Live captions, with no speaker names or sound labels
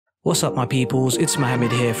What's up my peoples, it's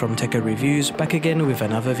Mohammed here from tekkerreviews, back again with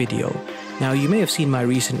another video. Now you may have seen my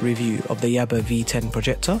recent review of the Yaba V10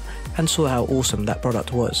 projector and saw how awesome that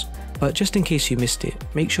product was. But just in case you missed it,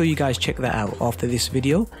 make sure you guys check that out after this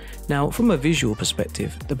video. Now from a visual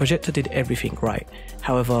perspective, the projector did everything right.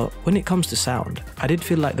 However, when it comes to sound, I did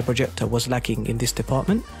feel like the projector was lacking in this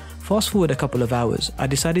department. Fast forward a couple of hours, I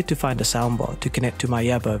decided to find a soundbar to connect to my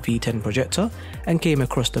Yaba V10 projector and came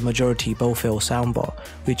across the Majority Bowfell Soundbar,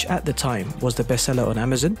 which at the time was the bestseller on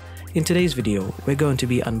Amazon. In today's video, we're going to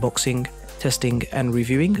be unboxing, testing and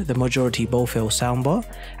reviewing the Majority Bowfell Soundbar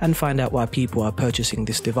and find out why people are purchasing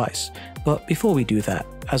this device. But before we do that,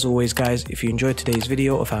 as always guys, if you enjoyed today's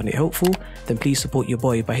video or found it helpful, then please support your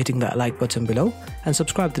boy by hitting that like button below and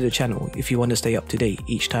subscribe to the channel if you want to stay up to date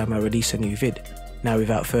each time I release a new vid. Now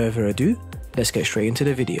without further ado, let's get straight into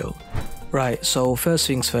the video. Right, so first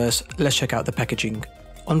things first, let's check out the packaging.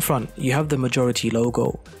 On front, you have the Majority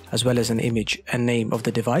logo, as well as an image and name of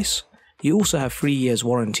the device. You also have 3 years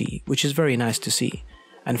warranty, which is very nice to see.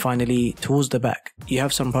 And finally, towards the back, you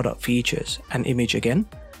have some product features and image again.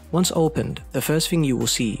 Once opened, the first thing you will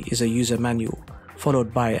see is a user manual,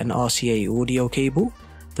 followed by an RCA audio cable,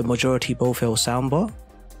 the Majority Bowfell soundbar,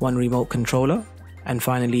 one remote controller, and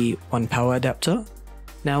finally one power adapter.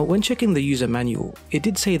 Now when checking the user manual, it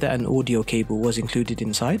did say that an audio cable was included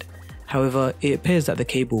inside. However, it appears that the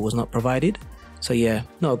cable was not provided, so yeah,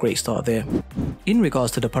 not a great start there. In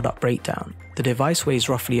regards to the product breakdown, the device weighs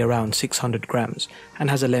roughly around 600 grams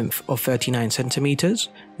and has a length of 39 centimeters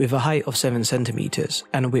with a height of 7 centimeters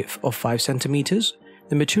and a width of 5 centimeters.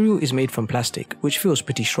 The material is made from plastic, which feels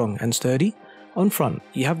pretty strong and sturdy. On front,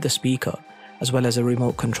 you have the speaker, as well as a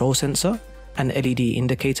remote control sensor, an LED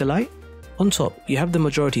indicator light. On top, you have the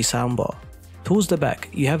Majority soundbar. Towards the back,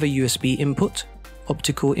 you have a USB input,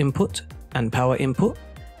 optical input, and power input.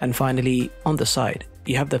 And finally, on the side,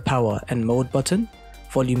 you have the power and mode button,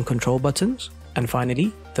 volume control buttons, and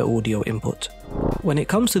finally, the audio input. When it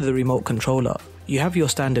comes to the remote controller, you have your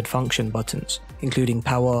standard function buttons, including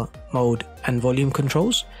power, mode, and volume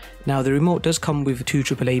controls. Now the remote does come with 2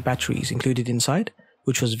 AAA batteries included inside,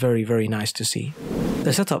 which was very nice to see.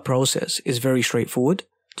 The setup process is very straightforward.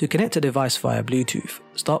 To connect a device via Bluetooth,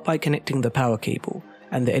 start by connecting the power cable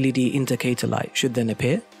and the LED indicator light should then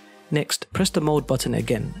appear. Next, press the mode button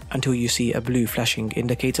again until you see a blue flashing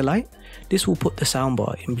indicator light. This will put the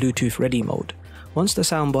soundbar in Bluetooth ready mode. Once the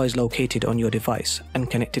soundbar is located on your device and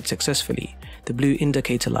connected successfully, the blue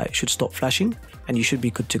indicator light should stop flashing and you should be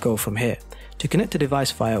good to go from here. To connect the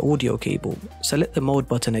device via audio cable, select the mode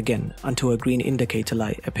button again until a green indicator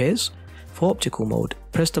light appears. For optical mode,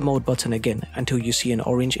 press the mode button again until you see an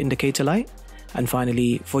orange indicator light. And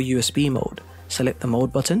finally, for USB mode, select the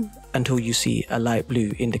mode button until you see a light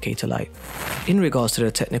blue indicator light. In regards to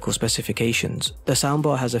the technical specifications, the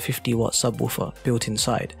soundbar has a 50-watt subwoofer built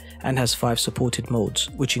inside and has 5 supported modes,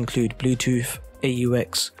 which include Bluetooth,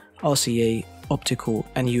 AUX, RCA, optical,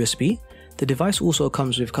 and USB. The device also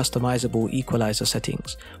comes with customizable equalizer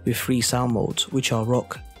settings with 3 sound modes, which are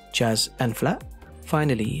rock, jazz, and flat.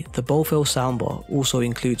 Finally, the Bowfell soundbar also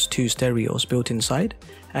includes 2 stereos built inside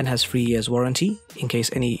and has 3 years warranty in case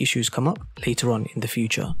any issues come up later on in the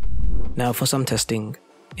future. Now for some testing.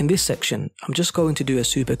 In this section, I'm just going to do a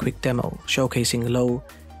super quick demo showcasing low,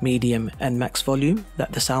 medium, and max volume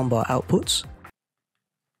that the soundbar outputs.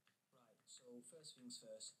 So first things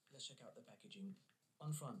first, let's check out the packaging.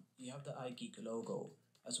 On front, you have the iGeek logo,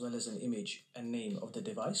 as well as an image and name of the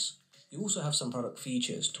device. You also have some product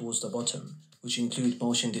features towards the bottom, which include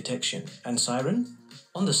motion detection and siren.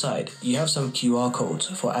 On the side, you have some QR codes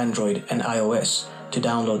for Android and iOS to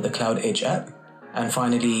download the Cloud Edge app. And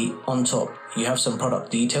finally, on top, you have some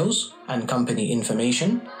product details and company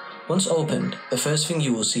information. Once opened, the first thing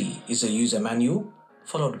you will see is a user manual,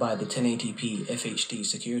 followed by the 1080p FHD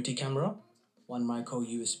security camera, one micro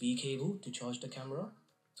USB cable to charge the camera,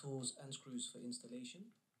 tools and screws for installation,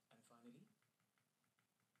 and finally...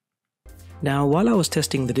 Now, while I was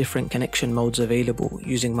testing the different connection modes available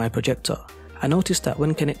using my projector, I noticed that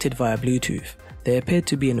when connected via Bluetooth, there appeared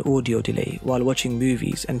to be an audio delay while watching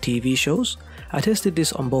movies and TV shows. I tested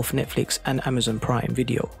this on both Netflix and Amazon Prime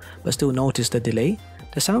Video, but still noticed a delay.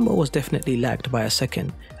 The soundbar was definitely lagged by a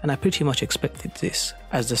second, and I pretty much expected this,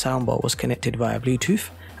 as the soundbar was connected via Bluetooth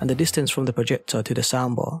and the distance from the projector to the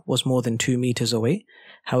soundbar was more than 2 meters away.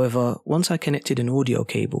 However, once I connected an audio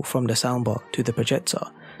cable from the soundbar to the projector,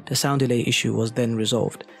 the sound delay issue was then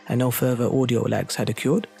resolved and no further audio lags had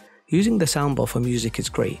occurred. Using the soundbar for music is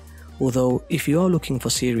great, although if you are looking for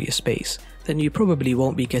serious bass, then you probably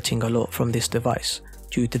won't be getting a lot from this device.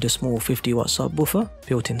 due to the small 50-watt subwoofer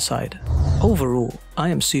built inside. Overall, I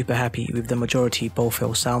am super happy with the Majority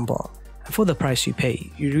Bowfell Soundbar, and for the price you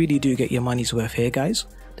pay, you really do get your money's worth here guys.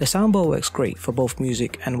 The soundbar works great for both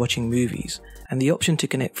music and watching movies, and the option to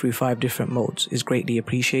connect through 5 different modes is greatly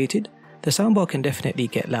appreciated. The soundbar can definitely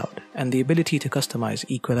get loud, and the ability to customize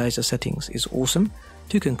equalizer settings is awesome.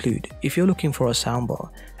 To conclude, if you're looking for a soundbar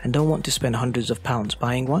and don't want to spend hundreds of pounds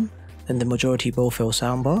buying one, then the Majority Bowfell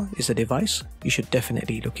Soundbar is a device you should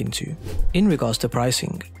definitely look into. In regards to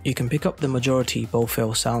pricing, you can pick up the Majority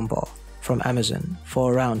Bowfell Soundbar from Amazon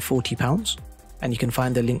for around £40, and you can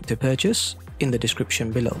find the link to purchase in the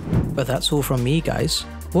description below. But that's all from me guys.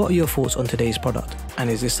 What are your thoughts on today's product, and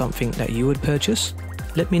is this something that you would purchase?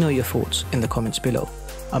 Let me know your thoughts in the comments below.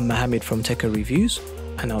 I'm Mohammed from Tekkerreviews,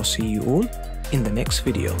 and I'll see you all in the next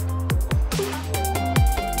video.